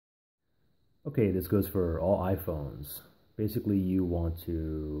Okay, this goes for all iPhones. Basically, you want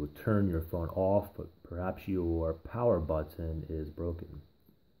to turn your phone off, but perhaps your power button is broken.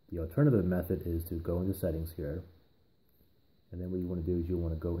 The alternative method is to go into settings here, and then what you want to do is you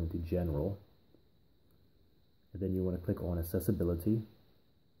want to go into general, and then you want to click on accessibility.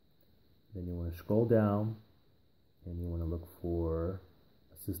 Then you want to scroll down, and you want to look for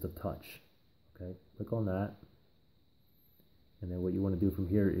assistive touch. Okay, click on that. And then what you want to do from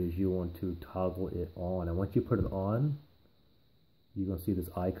here is you want to toggle it on. And once you put it on, you're going to see this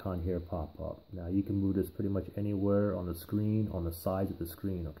icon here pop up. Now you can move this pretty much anywhere on the screen, on the sides of the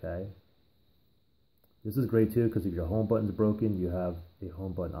screen, okay? This is great too, because if your home button's broken, you have a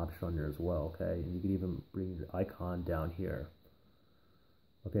home button option on there as well, okay? And you can even bring the icon down here.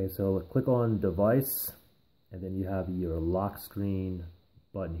 Okay, so click on device, and then you have your lock screen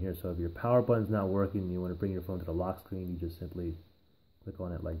button here. So if your power button's not working and you want to bring your phone to the lock screen, you just simply click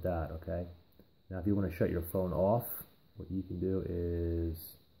on it like that, okay? Now if you want to shut your phone off, what you can do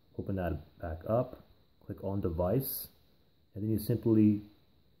is open that back up, click on device, and then you simply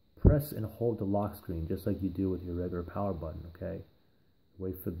press and hold the lock screen just like you do with your regular power button, okay?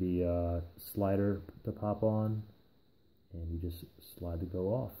 Wait for the slider to pop on, and you just slide to go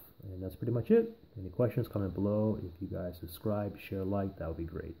off. And that's pretty much it. Any questions, comment below. If you guys subscribe, share, like, that would be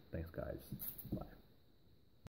great. Thanks, guys.